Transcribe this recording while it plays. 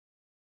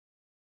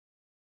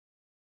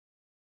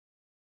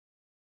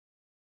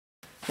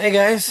Hey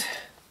guys,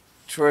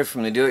 Troy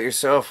from the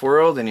Do-It-Yourself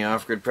World and the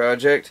Off-Grid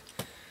Project.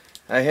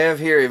 I have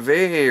here a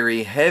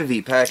very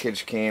heavy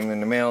package came in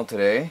the mail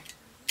today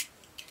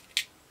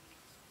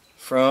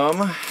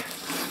from,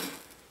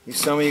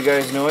 some of you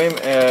guys know him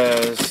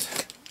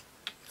as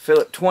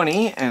Philip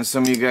 20 and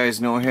some of you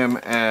guys know him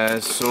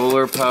as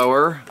Solar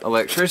Power,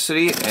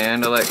 Electricity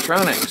and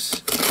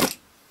Electronics.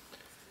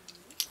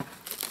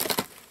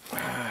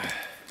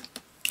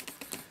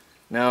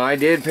 Now I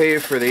did pay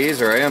for these,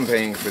 or I am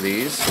paying for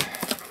these.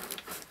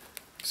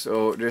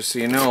 So just so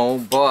you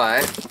know,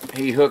 but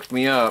he hooked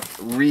me up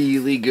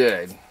really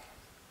good.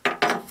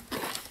 I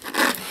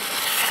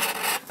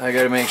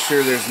gotta make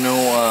sure there's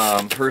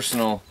no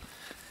personal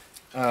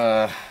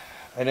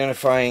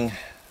identifying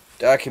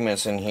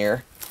documents in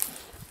here.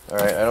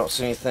 Alright, I don't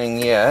see anything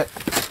yet.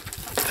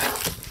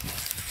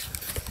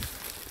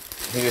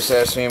 He just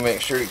asked me to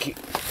make sure to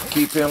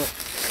keep him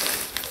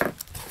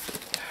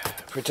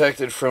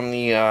protected from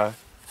the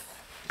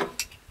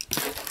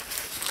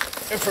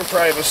for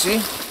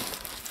privacy.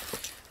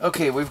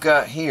 Okay, we've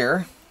got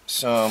here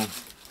some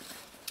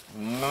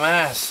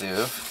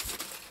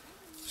massive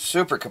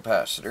super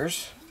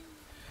capacitors.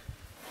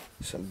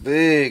 Some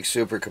big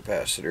super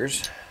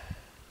capacitors.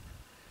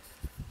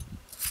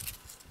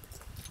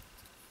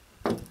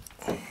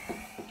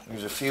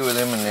 There's a few of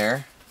them in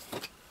there.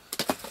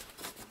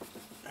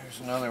 There's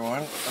another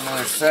one,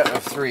 another set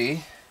of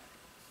 3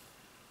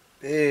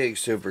 big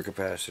super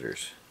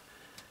capacitors.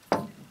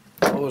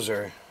 Those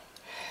are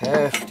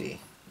hefty.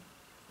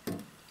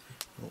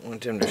 Don't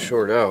want them to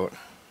short out.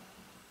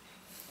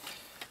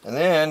 And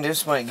then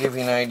this might give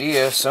you an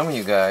idea. Some of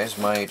you guys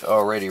might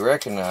already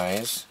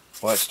recognize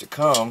what's to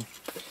come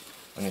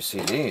when you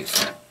see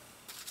these.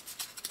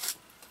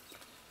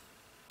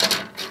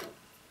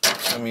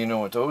 Some of you know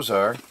what those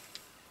are.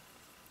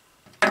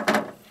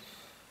 There's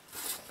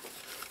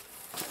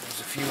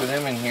a few of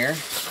them in here.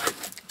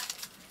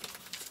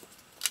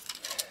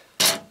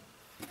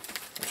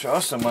 Which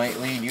also might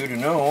lead you to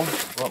know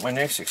what my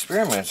next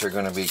experiments are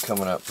going to be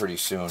coming up pretty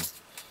soon.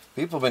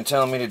 People have been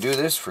telling me to do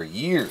this for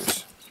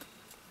years.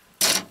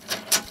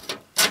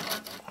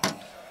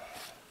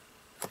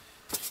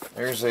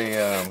 There's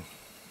a,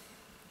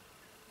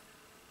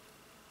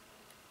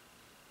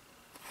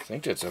 I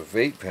think that's a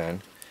vape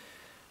pen.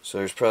 So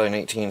there's probably an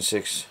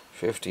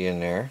 18650 in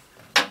there.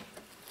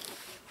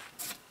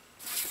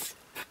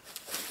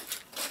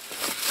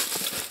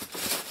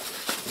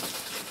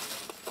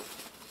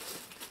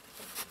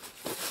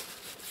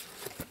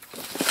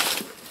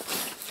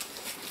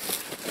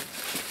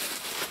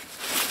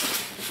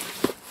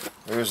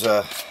 There's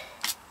a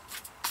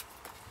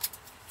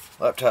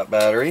laptop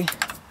battery.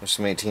 There's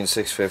some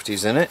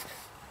 18650s in it.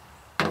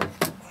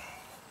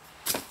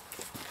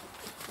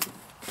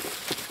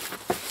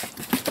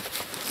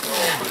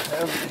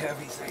 Oh,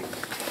 heavy thing.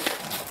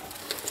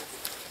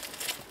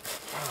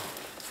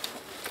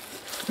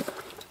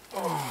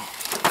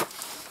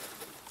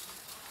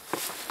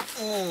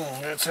 Oh,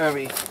 that's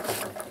heavy.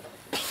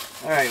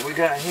 Alright, we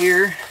got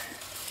here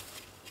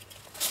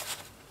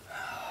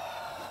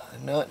a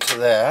nut to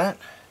that.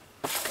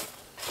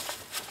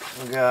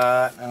 We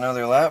got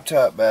another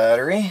laptop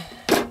battery,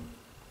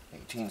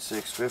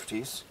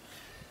 18650s.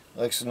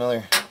 Looks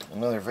another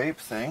vape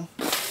thing.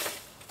 Looks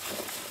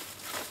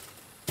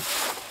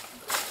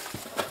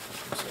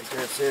like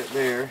that's it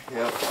there.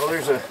 Yep. Oh,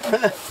 there's a I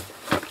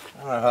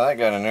don't know how that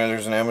got in there.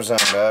 There's an Amazon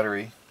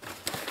battery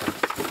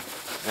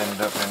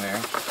ended up in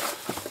there.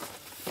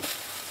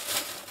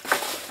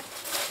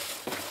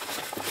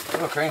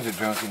 All kinds of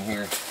junk in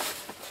here.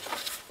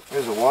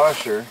 There's a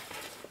washer.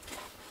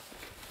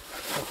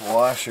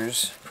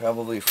 Washers,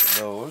 probably for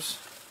those.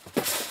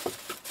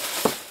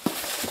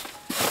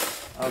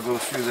 I'll go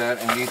through that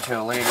in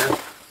detail later.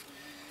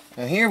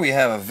 Now here we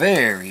have a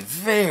very,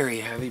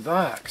 very heavy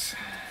box.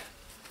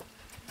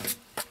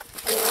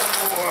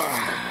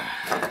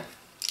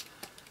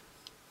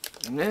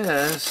 And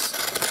this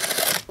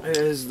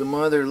is the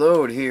mother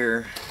load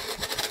here.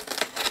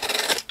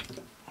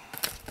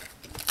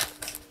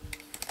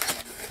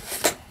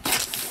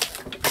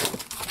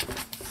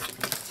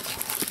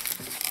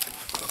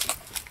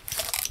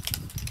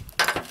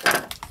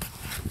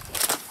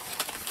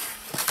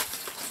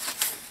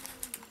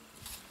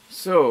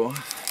 So,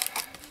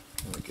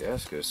 a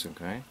gasket of some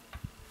kind.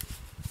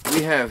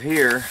 We have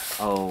here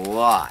a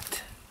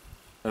lot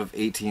of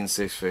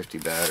 18650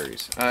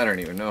 batteries. I don't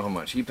even know how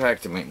much. He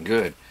packed them in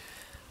good.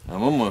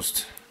 I'm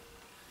almost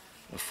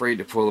afraid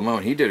to pull them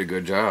out. He did a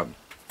good job.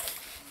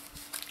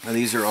 Now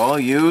these are all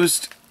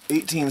used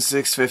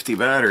 18650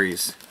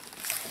 batteries.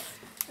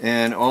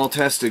 And all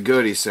tested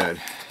good, he said.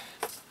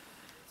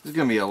 There's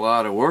going to be a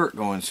lot of work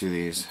going through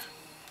these.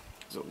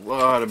 There's a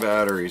lot of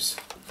batteries.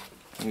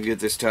 Let me get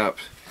this top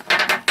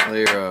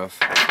layer off.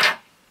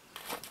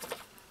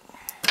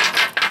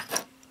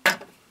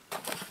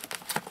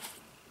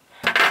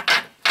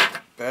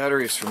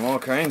 Batteries from all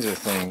kinds of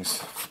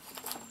things.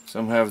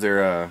 Some have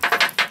their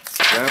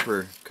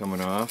wrapper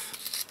coming off.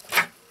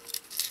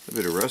 A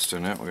bit of rust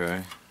on that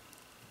guy.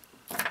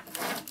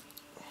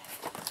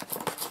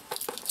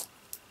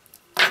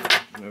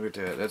 Look at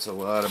that. That's a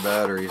lot of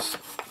batteries.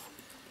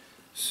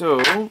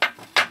 So,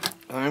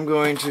 I'm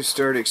going to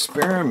start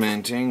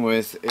experimenting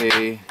with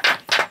a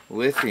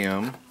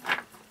lithium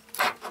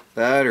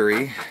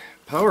battery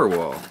power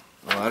wall.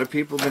 A lot of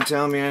people have been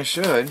telling me I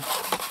should.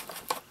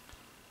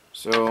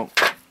 So,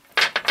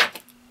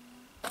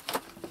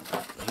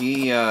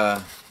 he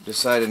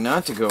decided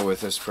not to go with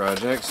this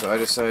project, so I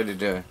decided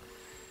to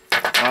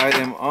buy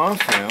them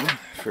off him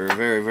for a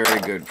very,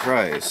 very good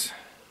price.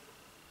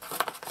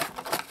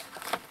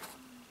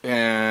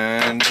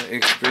 And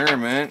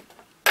experiment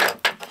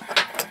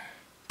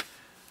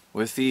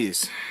with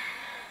these.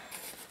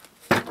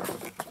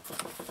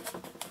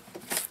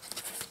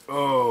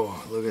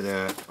 Oh, look at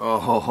that.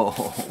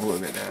 Oh,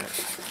 look at that.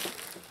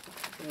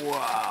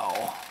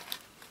 Wow.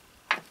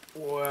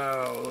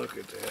 Wow, look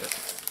at that.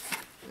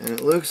 And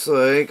it looks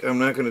like, I'm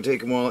not going to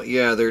take them all.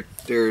 Yeah,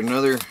 they're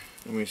another,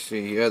 let me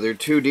see. Yeah, they're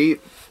 2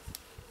 deep.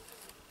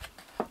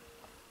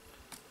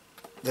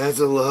 That's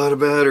a lot of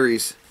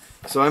batteries.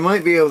 So I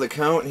might be able to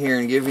count here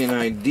and give you an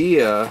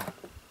idea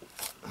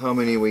how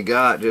many we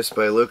got just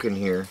by looking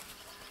here.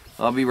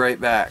 I'll be right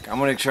back. I'm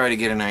going to try to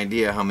get an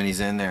idea how many's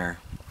in there.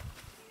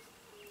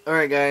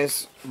 Alright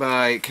guys,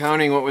 by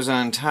counting what was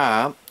on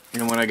top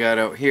and what I got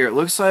out here, it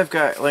looks like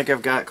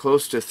I've got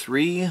close to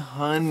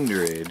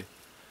 300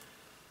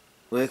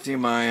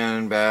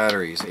 lithium-ion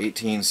batteries,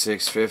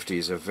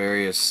 18650s of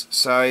various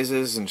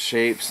sizes and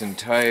shapes and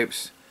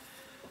types.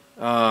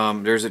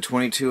 There's a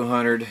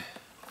 2200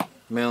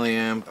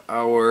 milliamp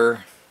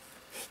hour.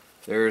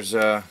 There's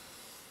a,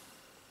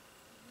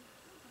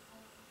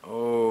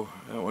 oh,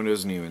 that one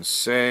doesn't even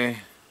say,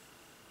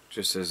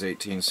 just says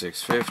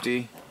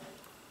 18650.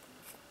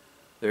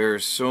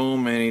 There's so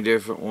many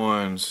different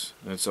ones.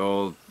 That's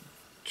all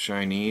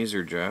Chinese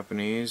or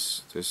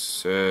Japanese.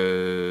 This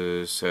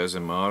has a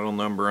model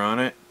number on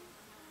it.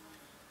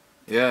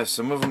 Yeah,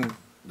 some of them,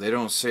 they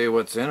don't say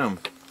what's in them.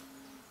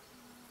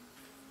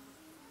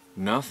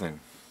 Nothing.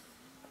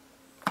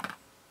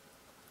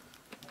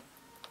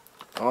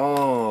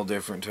 All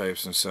different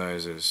types and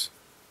sizes.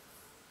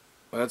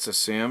 That's a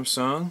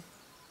Samsung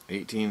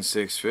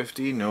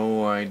 18650.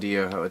 No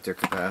idea what their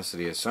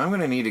capacity is. So I'm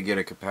going to need to get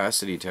a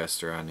capacity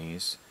tester on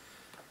these.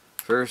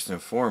 First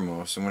and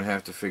foremost, I'm going to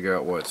have to figure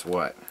out what's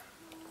what.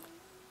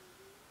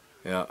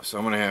 Yeah, so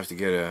I'm going to have to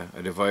get a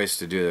device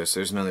to do this.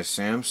 There's another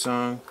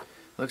Samsung.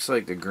 Looks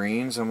like the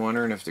greens. I'm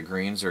wondering if the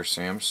greens are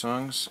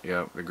Samsungs.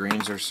 Yeah, the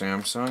greens are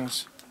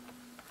Samsungs.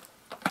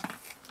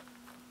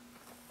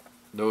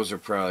 Those are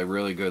probably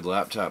really good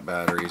laptop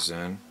batteries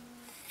then.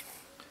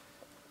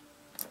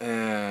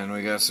 And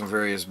we got some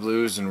various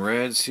blues and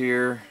reds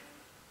here.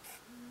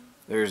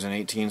 There's an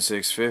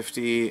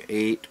 18650,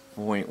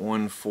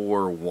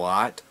 8.14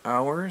 watt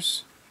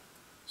hours.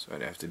 So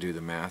I'd have to do the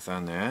math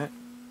on that.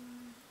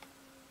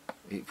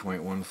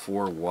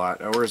 8.14 watt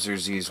hours.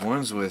 There's these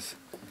ones with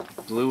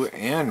blue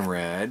and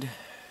red.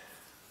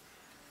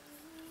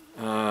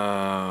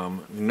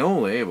 No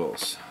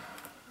labels.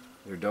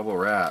 They're double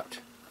wrapped.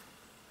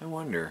 I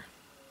wonder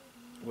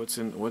what's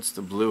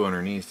the blue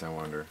underneath, I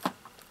wonder.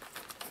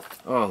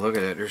 Oh, look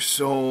at that. There's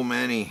so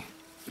many.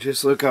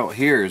 Just look out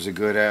here is a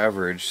good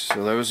average.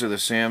 So those are the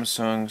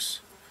Samsungs.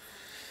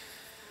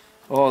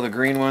 Oh, the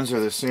green ones are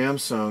the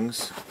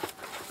Samsungs.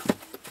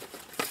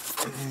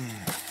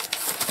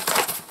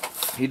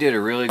 He did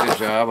a really good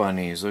job on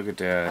these. Look at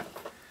that.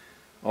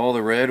 All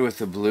the red with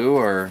the blue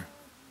are,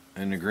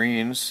 and the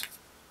greens,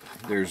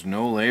 there's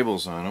no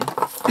labels on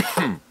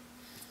them.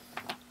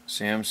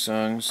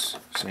 Samsungs.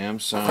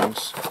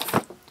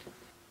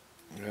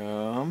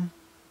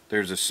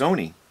 There's a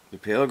Sony. The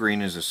pale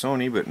green is a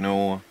Sony, but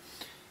no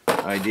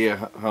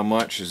idea how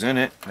much is in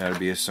it. That'd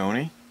be a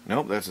Sony.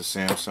 Nope, that's a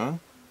Samsung.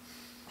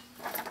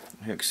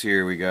 Next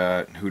here we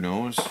got, who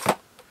knows.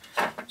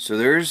 So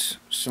there's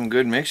some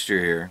good mixture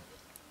here.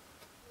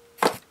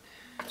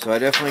 So I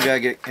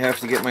definitely have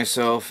to get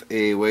myself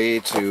a way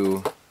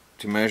to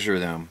measure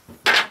them.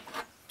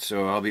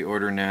 So I'll be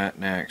ordering that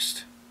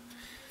next.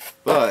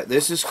 But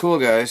this is cool,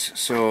 guys.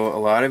 So a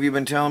lot of you have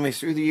been telling me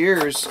through the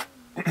years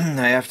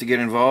I have to get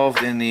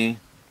involved in the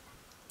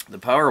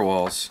power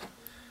walls.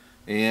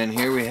 And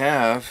here we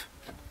have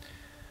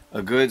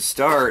a good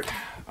start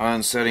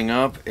on setting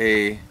up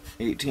a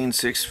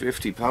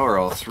 18650 power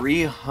wall.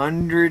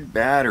 300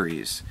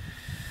 batteries.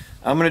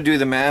 I'm going to do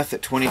the math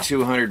at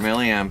 2200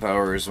 milliamp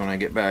hours when I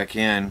get back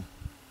in.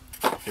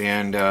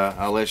 And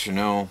I'll let you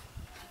know.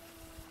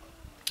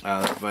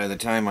 By the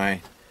time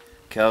I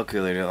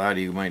calculate it, a lot of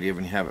you might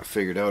even have it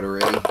figured out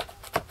already.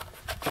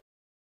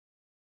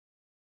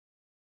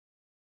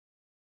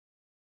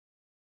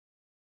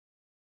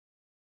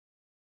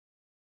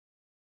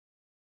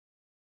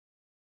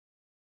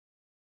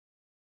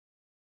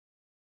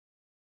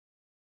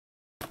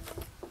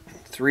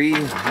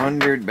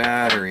 $300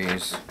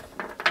 batteries.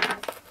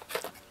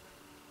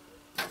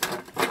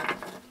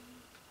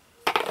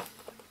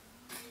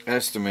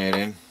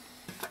 Estimated.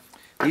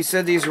 He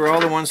said these were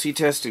all the ones he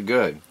tested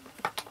good.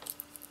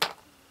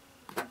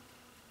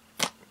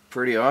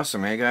 Pretty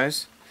awesome, eh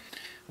guys?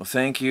 Well,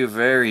 thank you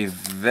very,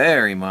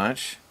 very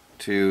much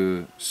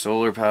to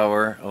solar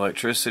power,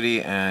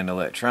 electricity, and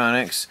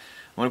electronics.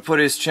 I'm going to put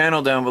his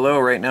channel down below.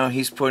 Right now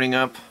he's putting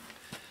up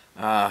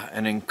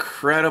an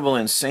incredible,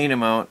 insane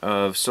amount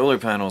of solar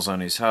panels on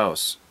his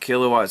house.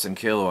 Kilowatts and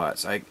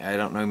kilowatts. I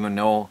don't even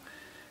know,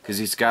 because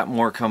he's got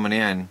more coming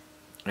in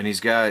and he's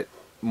got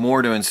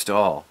more to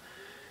install.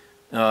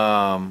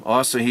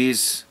 Also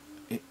he's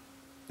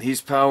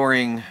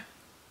powering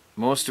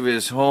most of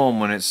his home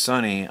when it's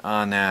sunny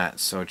on that,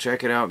 so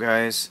check it out,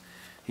 guys.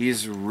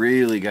 He's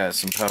really got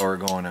some power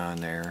going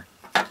on there,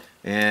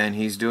 and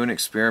he's doing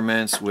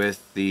experiments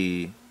with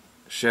the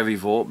Chevy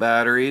Volt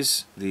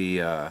batteries,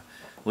 the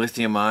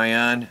lithium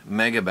ion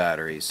mega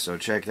batteries, so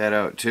check that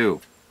out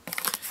too.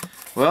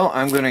 Well,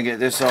 I'm gonna get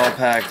this all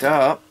packed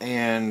up,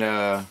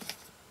 and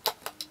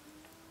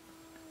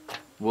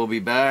we'll be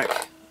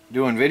back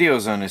doing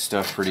videos on this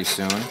stuff pretty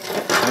soon.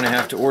 I'm gonna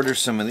have to order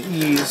some of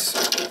these,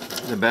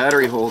 the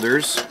battery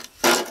holders.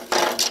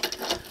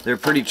 They're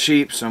pretty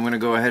cheap, so I'm going to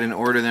go ahead and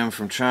order them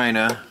from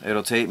China.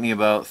 It'll take me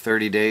about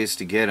 30 days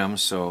to get them,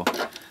 so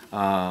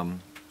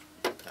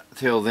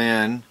till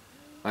then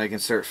I can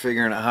start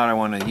figuring out how I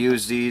want to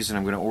use these, and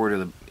I'm going to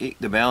order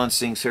the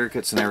balancing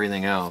circuits and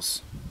everything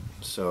else.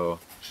 So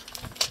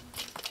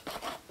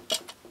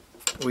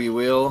we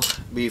will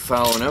be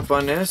following up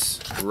on this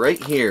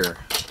right here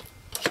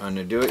on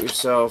the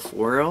do-it-yourself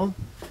world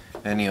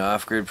and the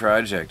off-grid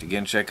project.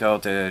 Again, check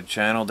out the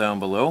channel down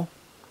below.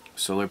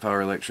 Solar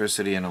power,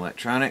 electricity, and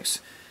electronics.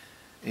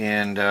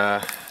 And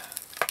I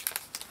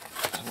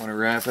want to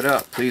wrap it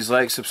up. Please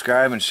like,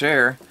 subscribe, and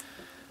share.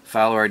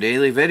 Follow our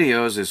daily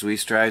videos as we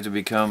strive to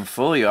become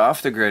fully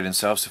off the grid and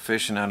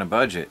self-sufficient on a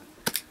budget.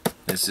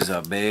 This is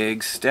a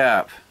big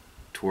step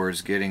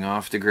towards getting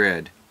off the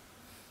grid.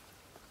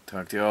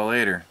 Talk to you all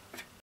later.